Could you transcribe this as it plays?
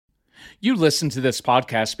You listen to this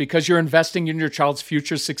podcast because you're investing in your child's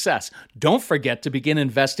future success. Don't forget to begin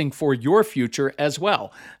investing for your future as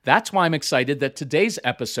well. That's why I'm excited that today's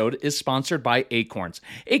episode is sponsored by Acorns.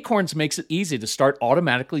 Acorns makes it easy to start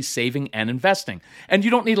automatically saving and investing. And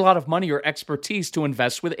you don't need a lot of money or expertise to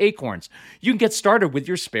invest with Acorns. You can get started with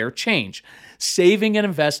your spare change. Saving and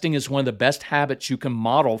investing is one of the best habits you can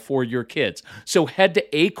model for your kids. So head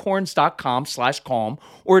to acorns.com/calm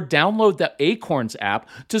or download the Acorns app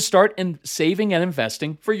to start saving and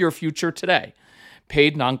investing for your future today.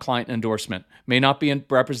 Paid non-client endorsement. May not be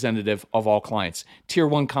representative of all clients. Tier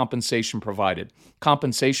 1 compensation provided.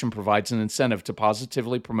 Compensation provides an incentive to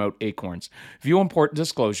positively promote Acorns. View important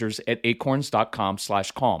disclosures at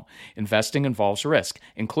acorns.com/calm. Investing involves risk,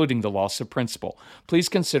 including the loss of principal. Please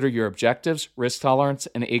consider your objectives, risk tolerance,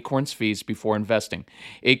 and Acorns fees before investing.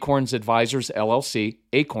 Acorns Advisors LLC,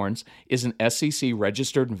 Acorns, is an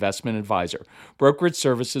SEC-registered investment advisor. Brokerage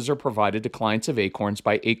services are provided to clients of Acorns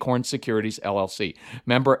by Acorns Securities LLC.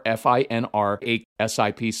 Member FINRA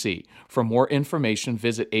SIPC. For more information,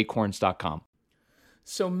 visit acorns.com.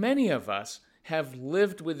 So many of us have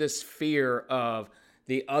lived with this fear of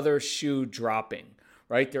the other shoe dropping,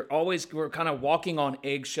 right? We're kind of walking on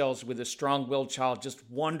eggshells with a strong-willed child, just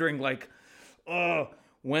wondering like,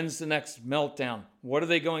 when's the next meltdown? What are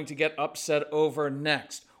they going to get upset over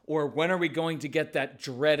next? Or when are we going to get that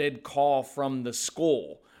dreaded call from the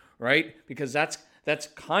school, right? Because that's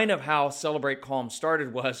kind of how Celebrate Calm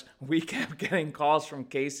started. Was we kept getting calls from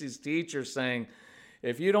Casey's teacher saying,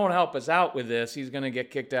 if you don't help us out with this, he's going to get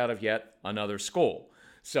kicked out of yet another school.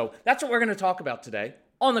 So that's what we're going to talk about today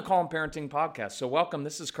on the Calm Parenting Podcast. So welcome.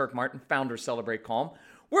 This is Kirk Martin, founder of Celebrate Calm.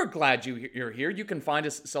 We're glad you're here. You can find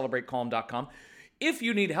us at celebratecalm.com. If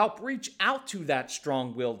you need help, reach out to that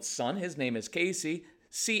strong-willed son. His name is Casey,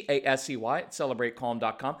 Casey at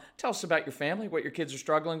celebratecalm.com. Tell us about your family, what your kids are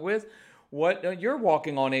struggling with, what you're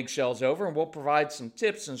walking on eggshells over, and we'll provide some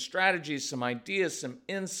tips and strategies, some ideas, some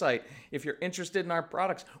insight. If you're interested in our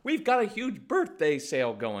products, we've got a huge birthday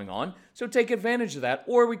sale going on, so take advantage of that,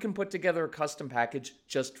 or we can put together a custom package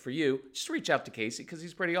just for you. Just reach out to Casey because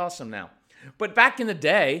he's pretty awesome now. But back in the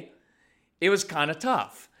day, it was kind of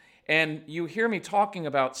tough. And you hear me talking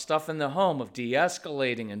about stuff in the home of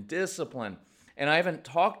de-escalating and discipline, and I haven't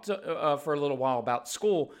talked for a little while about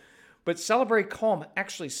school, but Celebrate Calm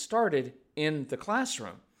actually started in the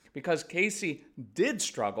classroom because Casey did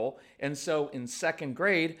struggle. And so in second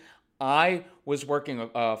grade, I was working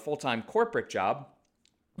a full-time corporate job,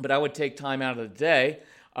 but I would take time out of the day,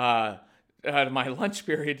 out of my lunch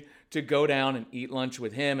period, to go down and eat lunch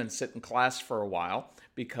with him and sit in class for a while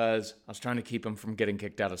because I was trying to keep him from getting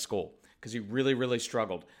kicked out of school because he really, really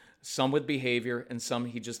struggled. Some with behavior and some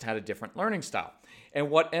he just had a different learning style. And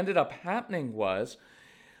what ended up happening was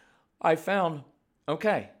I found,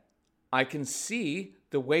 okay, I can see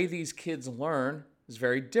the way these kids learn is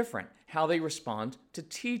very different. How they respond to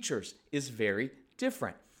teachers is very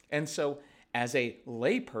different. And so as a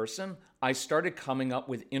layperson, I started coming up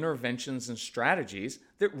with interventions and strategies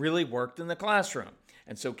that really worked in the classroom.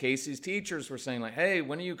 And so Casey's teachers were saying like, hey,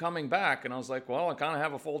 when are you coming back? And I was like, well, I kind of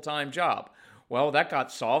have a full-time job. Well, that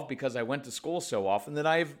got solved because I went to school so often that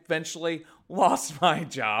I eventually lost my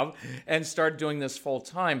job and started doing this full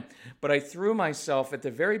time. But I threw myself at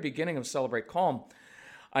the very beginning of Celebrate Calm.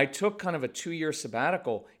 I took kind of a 2-year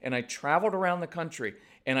sabbatical and I traveled around the country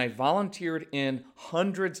and I volunteered in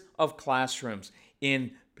hundreds of classrooms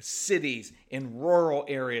in cities, in rural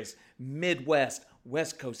areas, Midwest,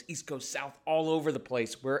 West Coast, East Coast, South, all over the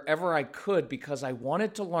place, wherever I could, because I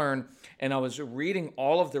wanted to learn and I was reading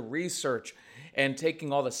all of the research and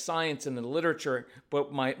taking all the science and the literature.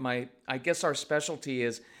 But I guess our specialty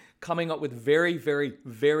is coming up with very, very,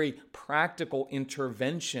 very practical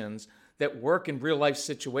interventions that work in real life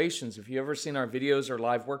situations. If you've ever seen our videos or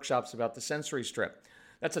live workshops about the sensory strip,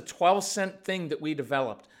 that's a 12-cent thing that we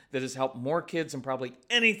developed that has helped more kids than probably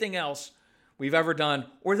anything else we've ever done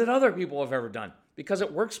or that other people have ever done because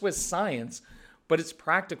it works with science, but it's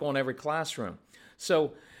practical in every classroom.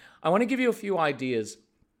 So I want to give you a few ideas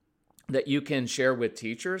that you can share with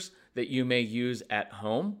teachers, that you may use at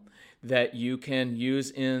home, that you can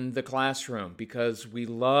use in the classroom, because we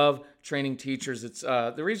love training teachers. It's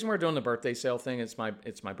the reason we're doing the birthday sale thing. It's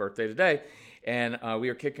my birthday today, and we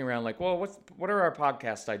were kicking around like, well, what are our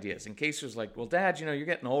podcast ideas? And Casey was like, well, Dad, you're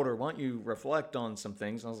getting older. Why don't you reflect on some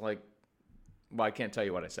things? And I was like, well, I can't tell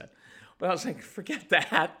you what I said, but I was like, forget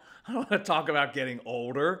that. I don't want to talk about getting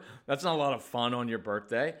older. That's not a lot of fun on your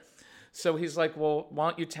birthday. So he's like, well, why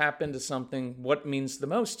don't you tap into something, what means the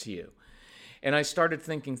most to you? And I started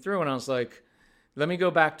thinking through, and I was like, let me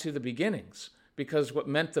go back to the beginnings, because what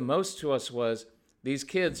meant the most to us was these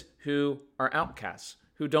kids who are outcasts,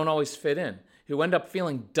 who don't always fit in, who end up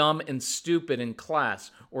feeling dumb and stupid in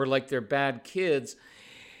class or like they're bad kids.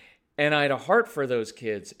 And I had a heart for those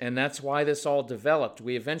kids, and that's why this all developed.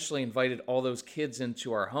 We eventually invited all those kids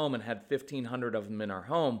into our home and had 1,500 of them in our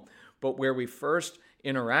home. But where we first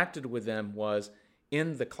interacted with them was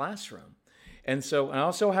in the classroom. And so I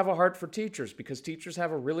also have a heart for teachers because teachers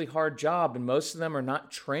have a really hard job, and most of them are not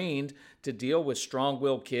trained to deal with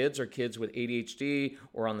strong-willed kids or kids with ADHD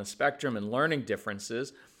or on the spectrum and learning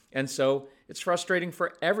differences. And so it's frustrating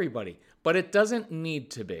for everybody, but it doesn't need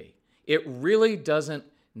to be. It really doesn't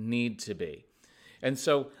need to be. And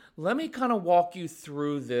so let me kind of walk you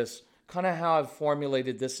through this, kind of how I've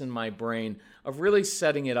formulated this in my brain of really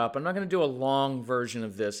setting it up. I'm not going to do a long version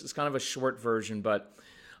of this. It's kind of a short version, but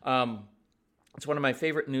it's one of my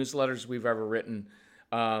favorite newsletters we've ever written.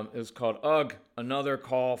 It was called Ugh, Another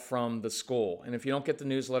Call from the School. And if you don't get the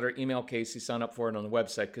newsletter, email Casey, sign up for it on the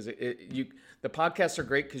website, because the podcasts are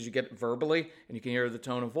great because you get it verbally and you can hear the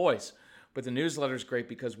tone of voice. But the newsletter is great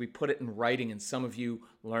because we put it in writing, and some of you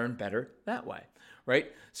learn better that way, right?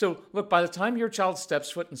 So look, by the time your child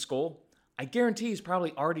steps foot in school, I guarantee he's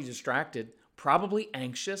probably already distracted, probably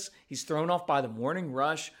anxious. He's thrown off by the morning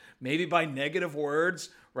rush, maybe by negative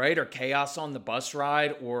words, right? Or chaos on the bus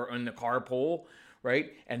ride or in the carpool,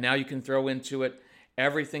 right? And now you can throw into it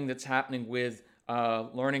everything that's happening with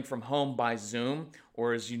learning from home by Zoom.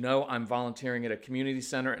 Or as you know, I'm volunteering at a community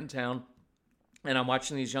center in town, and I'm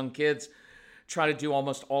watching these young kids try to do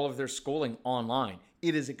almost all of their schooling online.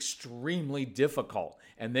 It is extremely difficult,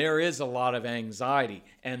 and there is a lot of anxiety,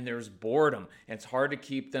 and there's boredom, and it's hard to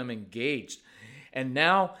keep them engaged. And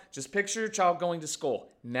now, just picture your child going to school.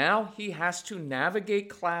 Now he has to navigate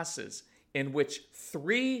classes in which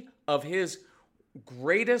 3 of his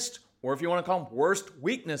greatest, or if you want to call them worst,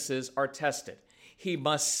 weaknesses are tested. He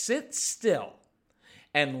must sit still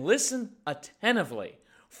and listen attentively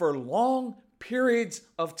for long periods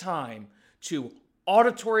of time to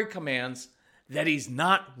auditory commands that he's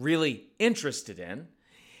not really interested in.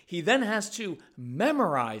 He then has to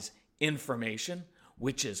memorize information,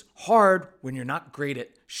 which is hard when you're not great at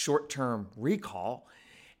short-term recall.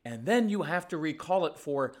 And then you have to recall it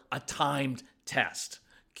for a timed test.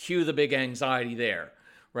 Cue the big anxiety there,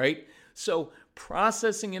 right? So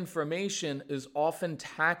processing information is often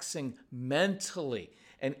taxing mentally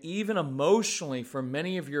and even emotionally for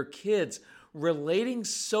many of your kids. Relating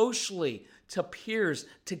socially to peers,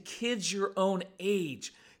 to kids your own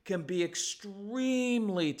age, can be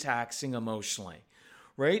extremely taxing emotionally,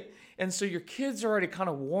 right? And so your kids are already kind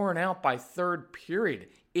of worn out by third period.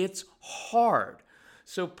 It's hard.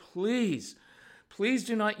 So please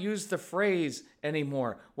do not use the phrase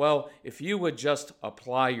anymore, well, if you would just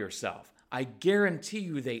apply yourself. I guarantee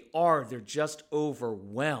you they are. They're just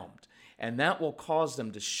overwhelmed. And that will cause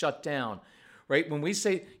them to shut down. Right? When we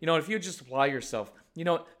say, if you just apply yourself,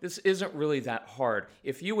 this isn't really that hard.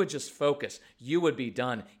 If you would just focus, you would be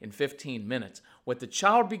done in 15 minutes. What the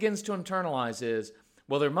child begins to internalize is,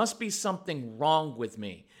 well, there must be something wrong with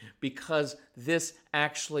me because this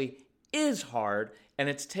actually is hard and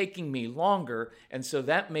it's taking me longer, and so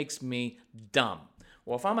that makes me dumb.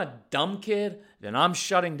 Well, if I'm a dumb kid, then I'm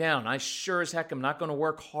shutting down. I sure as heck am not going to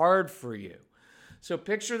work hard for you. So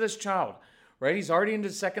picture this child, right? He's already into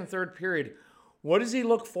second, third period. What does he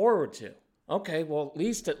look forward to? Okay, well, at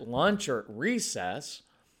least at lunch or at recess,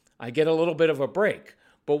 I get a little bit of a break.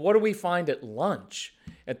 But what do we find at lunch?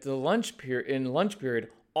 At the lunch period,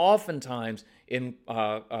 oftentimes in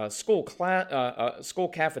school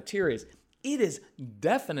cafeterias, it is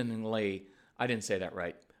definitely, I didn't say that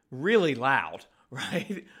right, really loud,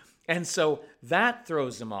 right? And so that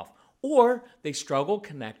throws them off. Or they struggle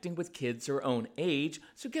connecting with kids their own age.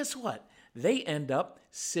 So guess what? They end up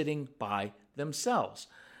sitting by themselves.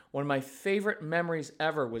 One of my favorite memories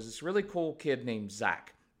ever was this really cool kid named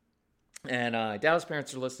Zach. And I doubt his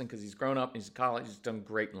parents are listening because he's grown up, he's in college, he's done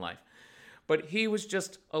great in life. But he was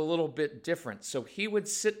just a little bit different. So he would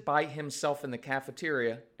sit by himself in the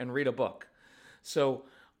cafeteria and read a book. So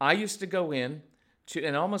I used to go in to,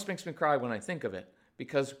 and it almost makes me cry when I think of it,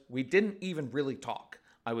 because we didn't even really talk.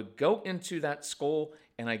 I would go into that school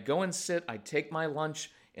and I'd go and sit, I'd take my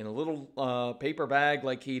lunch in a little paper bag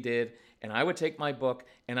like he did, and I would take my book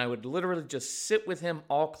and I would literally just sit with him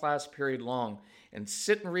all class period long and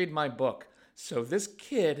sit and read my book. So this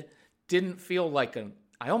kid didn't feel like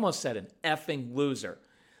I almost said an effing loser.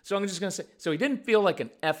 So I'm just going to say, so he didn't feel like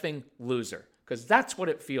an effing loser, because that's what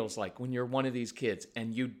it feels like when you're one of these kids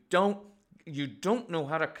and you don't know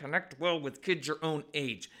how to connect well with kids your own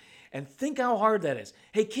age. And think how hard that is.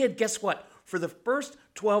 Hey kid, guess what? For the first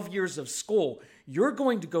 12 years of school, you're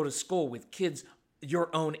going to go to school with kids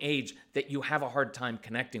your own age that you have a hard time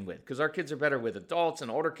connecting with, because our kids are better with adults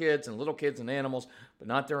and older kids and little kids and animals, but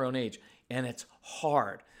not their own age. And it's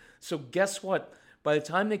hard. So guess what? By the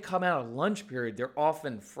time they come out of lunch period, they're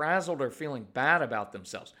often frazzled or feeling bad about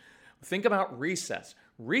themselves. Think about recess.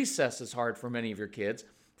 Recess is hard for many of your kids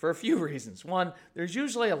for a few reasons. One, there's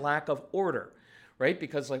usually a lack of order, right?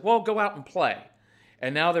 Because go out and play.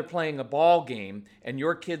 And now they're playing a ball game, and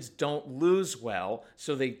your kids don't lose well,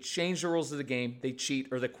 so they change the rules of the game, they cheat,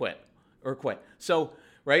 or they quit. So,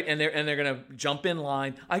 right, and they're gonna jump in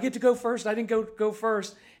line. I get to go first. I didn't go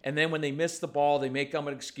first. And then when they miss the ball, they make up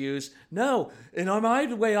an excuse. No, in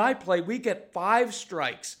my way I play, we get 5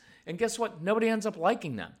 strikes, and guess what? Nobody ends up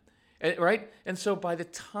liking them, right? And so by the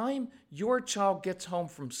time your child gets home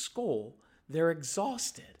from school, they're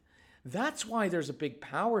exhausted. That's why there's a big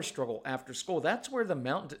power struggle after school. That's where the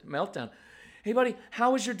meltdown. Hey, buddy,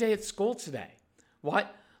 how was your day at school today?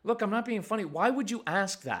 What? Look, I'm not being funny. Why would you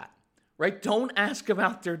ask that? Right? Don't ask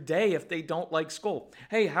about their day if they don't like school.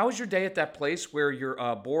 Hey, how was your day at that place where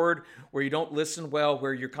you're bored, where you don't listen well,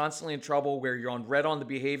 where you're constantly in trouble, where you're on red on the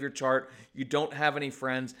behavior chart, you don't have any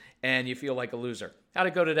friends, and you feel like a loser? How'd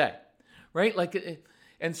it go today? Right?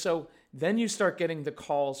 And so then you start getting the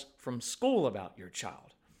calls from school about your child.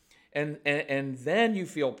 And then you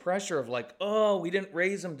feel pressure of oh, we didn't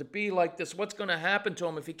raise him to be like this. What's going to happen to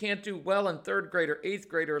him if he can't do well in 3rd grade or 8th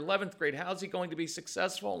grade or 11th grade? How's he going to be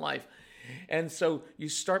successful in life? And so you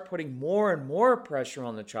start putting more and more pressure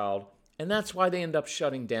on the child, and that's why they end up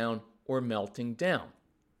shutting down or melting down.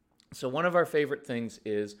 So one of our favorite things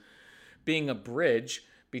is being a bridge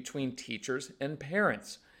between teachers and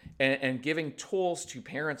parents. And giving tools to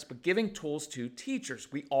parents, but giving tools to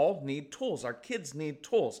teachers. We all need tools. Our kids need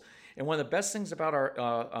tools. And one of the best things about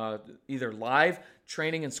our either live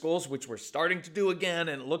training in schools, which we're starting to do again,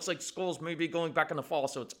 and it looks like schools may be going back in the fall,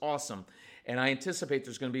 so it's awesome. And I anticipate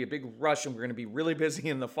there's going to be a big rush, and we're going to be really busy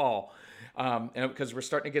in the fall because we're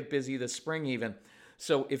starting to get busy this spring even.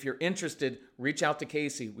 So if you're interested, reach out to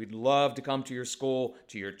Casey. We'd love to come to your school,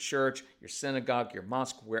 to your church, your synagogue, your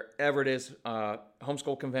mosque, wherever it is,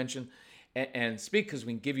 homeschool convention, and speak, because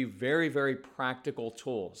we can give you very, very practical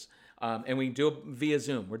tools. And we can do it via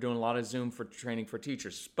Zoom. We're doing a lot of Zoom for training for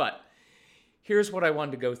teachers. But here's what I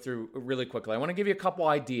wanted to go through really quickly. I want to give you a couple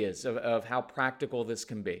ideas of how practical this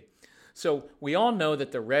can be. So we all know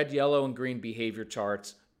that the red, yellow, and green behavior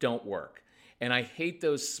charts don't work. And I hate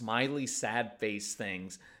those smiley, sad face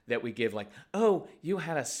things that we give, oh, you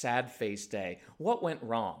had a sad face day. What went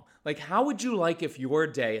wrong? How would you like if your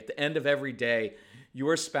day, at the end of every day,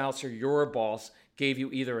 your spouse or your boss gave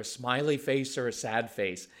you either a smiley face or a sad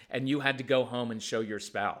face, and you had to go home and show your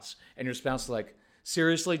spouse? And your spouse is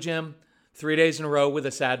seriously, Jim? 3 days in a row with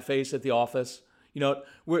a sad face at the office?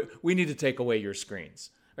 We need to take away your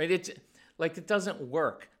screens. Right? It doesn't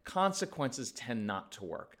work. Consequences tend not to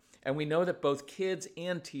work. And we know that both kids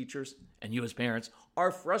and teachers, and you as parents,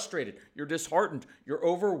 are frustrated. You're disheartened. You're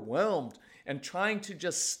overwhelmed. And trying to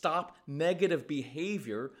just stop negative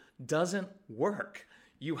behavior doesn't work.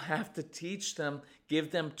 You have to teach them,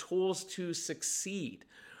 give them tools to succeed,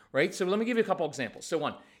 right? So let me give you a couple examples. So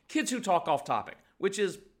one, kids who talk off topic, which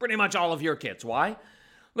is pretty much all of your kids. Why?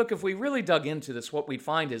 Look, if we really dug into this, what we'd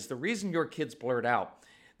find is the reason your kids blurt out,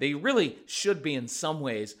 they really should be in some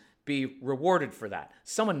ways be rewarded for that.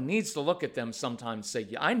 Someone needs to look at them sometimes and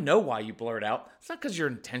say, yeah, I know why you blurt out. It's not because you're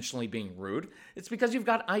intentionally being rude. It's because you've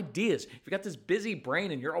got ideas. You've got this busy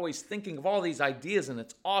brain and you're always thinking of all these ideas, and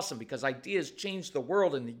it's awesome because ideas change the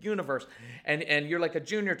world and the universe. And you're like a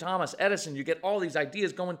junior Thomas Edison. You get all these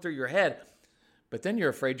ideas going through your head, but then you're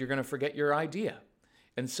afraid you're going to forget your idea.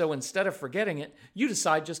 And so instead of forgetting it, you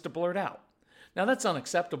decide just to blurt out. Now that's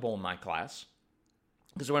unacceptable in my class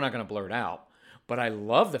because we're not going to blurt out. But I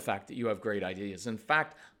love the fact that you have great ideas. In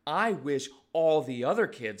fact, I wish all the other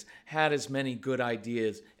kids had as many good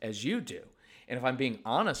ideas as you do. And if I'm being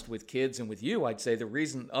honest with kids and with you, I'd say the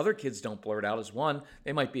reason other kids don't blurt out is, one,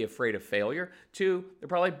 they might be afraid of failure. Two, they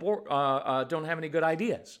probably don't have any good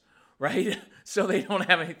ideas, right? So they don't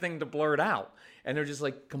have anything to blurt out. And they're just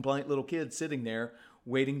like compliant little kids sitting there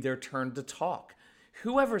waiting their turn to talk.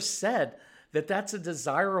 Whoever said that that's a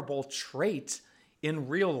desirable trait in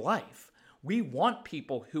real life? We want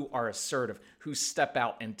people who are assertive, who step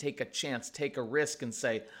out and take a chance, take a risk, and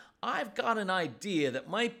say, I've got an idea that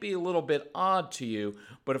might be a little bit odd to you,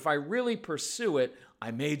 but if I really pursue it, I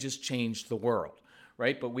may just change the world,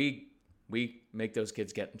 right? But we make those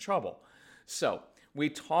kids get in trouble. So We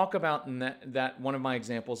talk about in that one of my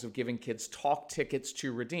examples of giving kids talk tickets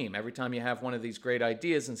to redeem. Every time you have one of these great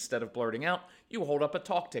ideas, instead of blurting out, you hold up a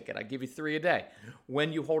talk ticket. I give you 3 a day.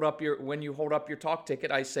 When you hold up your talk ticket,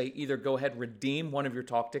 I say either go ahead, redeem one of your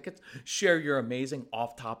talk tickets, share your amazing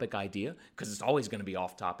off-topic idea, because it's always going to be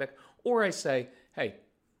off-topic, or I say, hey,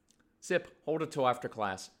 Zip, hold it till after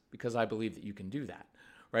class, because I believe that you can do that,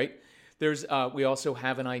 right? We also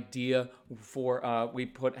have an idea for,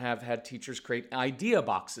 have had teachers create idea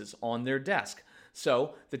boxes on their desk.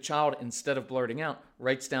 So the child, instead of blurting out,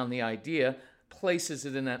 writes down the idea, places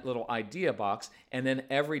it in that little idea box, and then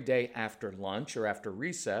every day after lunch or after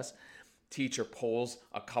recess, teacher pulls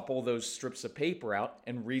a couple of those strips of paper out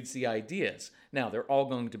and reads the ideas. Now, they're all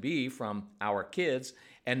going to be from our kids,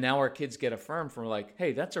 and now our kids get affirmed for like,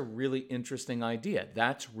 hey, that's a really interesting idea.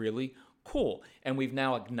 That's really cool. And we've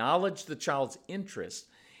now acknowledged the child's interest,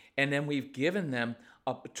 and then we've given them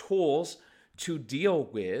tools to deal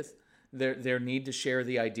with their need to share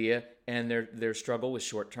the idea and their struggle with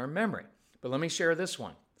short-term memory. But let me share this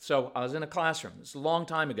one. So I was in a classroom. This is a long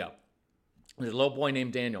time ago. There's a little boy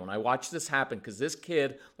named Daniel, and I watched this happen because this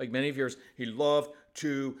kid, like many of yours, he loved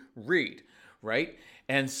to read, right?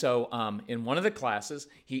 And so in one of the classes,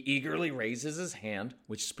 he eagerly raises his hand,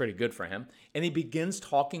 which is pretty good for him, and he begins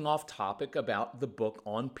talking off topic about the book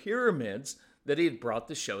on pyramids that he had brought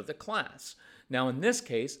to show the class. Now, in this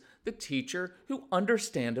case, the teacher, who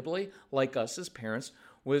understandably, like us as parents,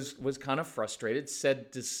 was kind of frustrated,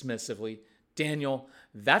 said dismissively, Daniel,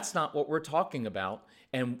 that's not what we're talking about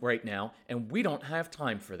right now, and we don't have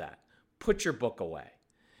time for that. Put your book away.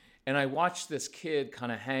 And I watched this kid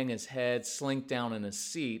kind of hang his head, slink down in his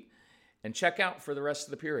seat, and check out for the rest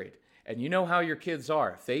of the period. And you know how your kids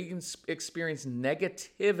are. If they experience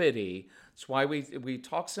negativity, that's why we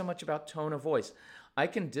talk so much about tone of voice. I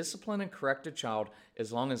can discipline and correct a child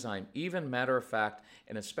as long as I'm even, matter of fact,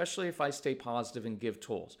 and especially if I stay positive and give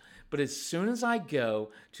tools. But as soon as I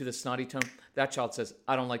go to the snotty tone, that child says,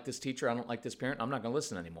 I don't like this teacher, I don't like this parent, I'm not going to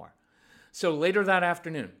listen anymore. So later that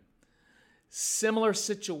afternoon, similar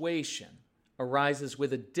situation arises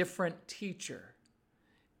with a different teacher.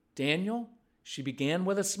 Daniel, she began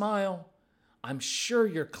with a smile. I'm sure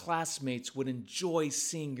your classmates would enjoy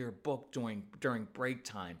seeing your book during break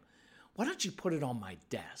time. Why don't you put it on my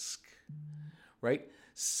desk? Right?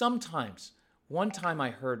 Sometimes, one time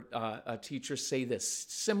I heard a teacher say this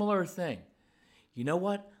similar thing. You know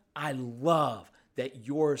what? I love that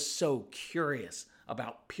you're so curious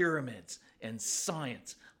about pyramids and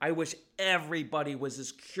science. I wish everybody was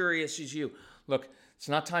as curious as you. Look, it's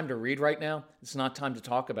not time to read right now. It's not time to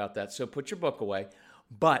talk about that. So put your book away.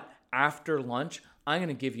 But after lunch, I'm going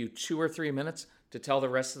to give you 2 or 3 minutes to tell the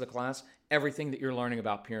rest of the class everything that you're learning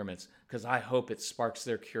about pyramids, because I hope it sparks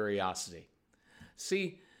their curiosity.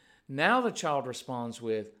 See, now the child responds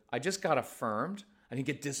with, I just got affirmed. I didn't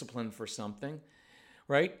get disciplined for something,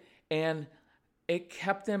 right? And it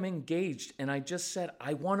kept them engaged. And I just said,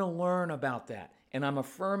 I want to learn about that. And I'm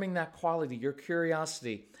affirming that quality, your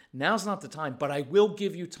curiosity. Now's not the time, but I will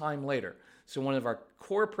give you time later. So one of our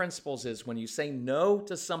core principles is when you say no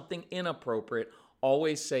to something inappropriate,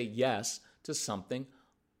 always say yes to something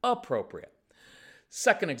appropriate.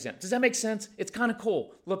 Second example. Does that make sense? It's kind of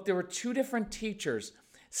cool. Look, there were 2 different teachers.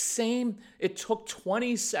 It took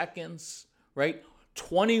 20 seconds, right?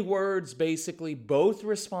 20 words, basically, both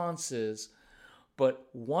responses. But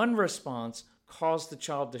one response caused the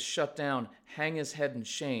child to shut down, hang his head in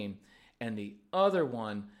shame. And the other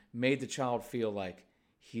one made the child feel like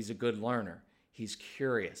he's a good learner. He's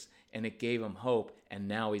curious, and it gave him hope, and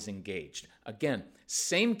now he's engaged. Again,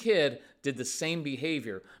 same kid did the same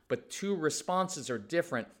behavior, but 2 responses are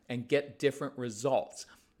different and get different results.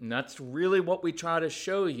 And that's really what we try to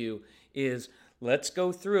show you is let's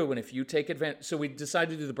go through, and if you take advantage. So we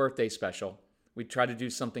decided to do the birthday special. We try to do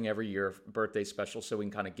something every year, birthday special, so we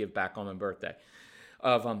can kind of give back on my birthday.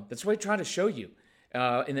 That's what I try to show you.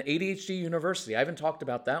 In the ADHD University, I haven't talked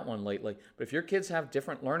about that one lately, but if your kids have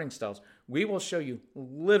different learning styles, we will show you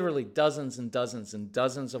literally dozens and dozens and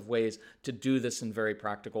dozens of ways to do this in very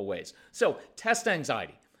practical ways. So, test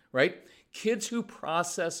anxiety, right? Kids who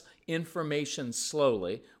process information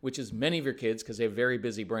slowly, which is many of your kids because they have very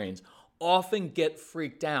busy brains, often get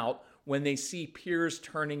freaked out when they see peers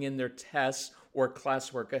turning in their tests or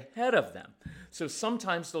classwork ahead of them. So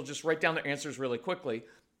sometimes they'll just write down their answers really quickly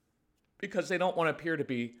because they don't want to appear to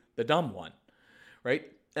be the dumb one,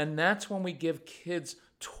 right? And that's when we give kids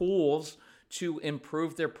tools to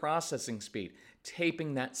improve their processing speed.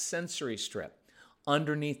 Taping that sensory strip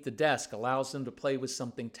underneath the desk allows them to play with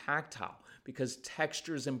something tactile because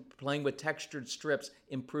textures and playing with textured strips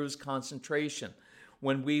improves concentration.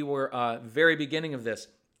 when we were very beginning of this.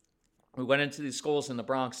 We went into these schools in the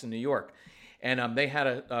Bronx in New York, and they had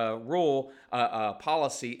a rule, a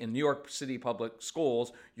policy in New York City public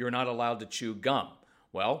schools, you're not allowed to chew gum.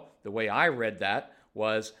 Well, the way I read that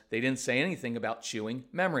was they didn't say anything about chewing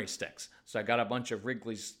memory sticks. So I got a bunch of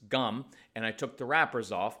Wrigley's gum, and I took the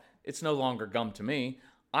wrappers off. It's no longer gum to me.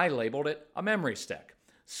 I labeled it a memory stick.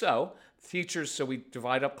 So we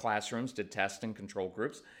divide up classrooms, did test and control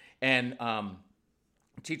groups, and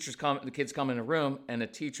the kids come in a room, and the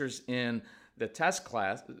teachers in the test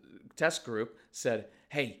group said,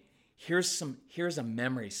 hey, here's a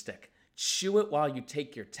memory stick. Chew it while you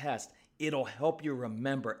take your test. It'll help you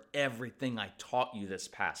remember everything I taught you this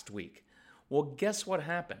past week. Well, guess what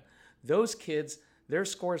happened? Those kids, their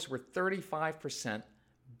scores were 35%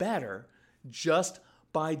 better just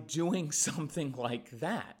by doing something like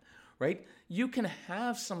that. Right? You can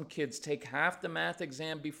have some kids take half the math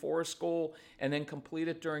exam before school and then complete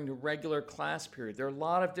it during the regular class period. There are a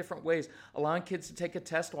lot of different ways. Allowing kids to take a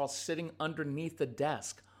test while sitting underneath the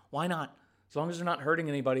desk. Why not? As long as they're not hurting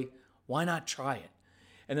anybody, why not try it?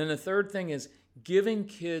 And then the third thing is giving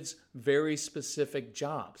kids very specific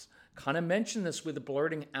jobs. Kind of mentioned this with the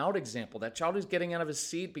blurting out example. That child who's getting out of his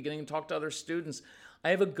seat, beginning to talk to other students. I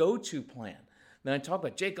have a go-to plan. Then I talk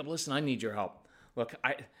about, Jacob, listen, I need your help.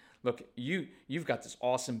 Look, you've got this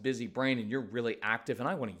awesome busy brain and you're really active, and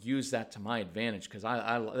I want to use that to my advantage because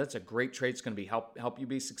that's a great trait. It's going to be help you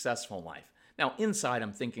be successful in life. Now, inside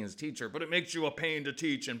I'm thinking as a teacher, but it makes you a pain to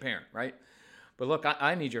teach and parent, right? But look,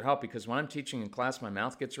 I need your help because when I'm teaching in class, my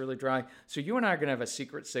mouth gets really dry. So you and I are going to have a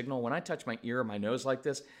secret signal. When I touch my ear or my nose like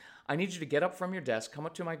this, I need you to get up from your desk, come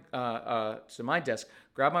up to my desk,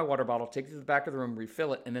 grab my water bottle, take it to the back of the room,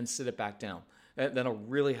 refill it, and then sit it back down. That'll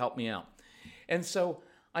really help me out. And so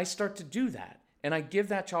I start to do that, and I give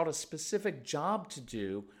that child a specific job to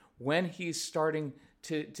do when he's starting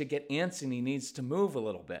to get antsy and he needs to move a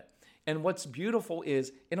little bit. And what's beautiful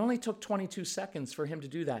is it only took 22 seconds for him to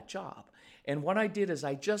do that job. And what I did is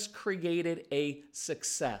I just created a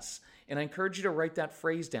success. And I encourage you to write that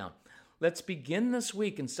phrase down. Let's begin this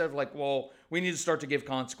week instead of like, well, we need to start to give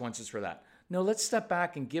consequences for that. No, let's step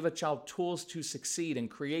back and give a child tools to succeed and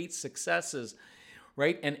create successes,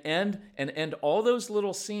 right? And end all those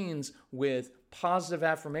little scenes with positive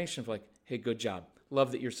affirmation of like, hey, good job.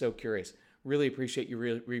 Love that you're so curious. Really appreciate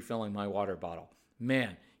you refilling my water bottle.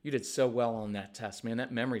 Man, you did so well on that test. Man,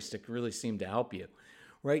 that memory stick really seemed to help you,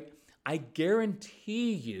 right? I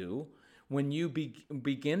guarantee you when you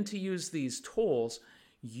begin to use these tools,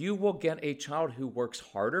 you will get a child who works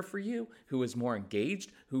harder for you, who is more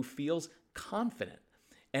engaged, who feels confident.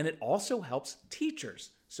 And it also helps teachers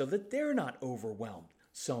so that they're not overwhelmed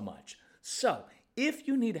so much. So if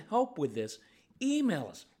you need help with this, email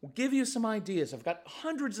us. We'll give you some ideas. I've got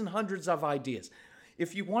hundreds and hundreds of ideas.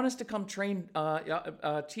 If you want us to come train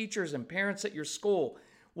teachers and parents at your school,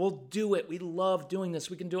 we'll do it. We love doing this.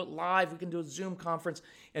 We can do it live. We can do a Zoom conference.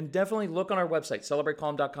 And definitely look on our website,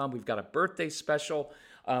 celebratecalm.com. We've got a birthday special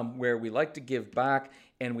where we like to give back,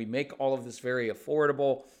 and we make all of this very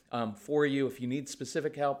affordable for you. If you need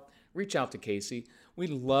specific help, reach out to Casey. We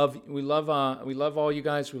love all you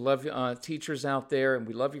guys. We love teachers out there, and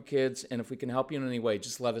we love your kids. And if we can help you in any way,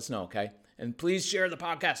 just let us know, okay? And please share the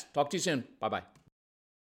podcast. Talk to you soon. Bye-bye.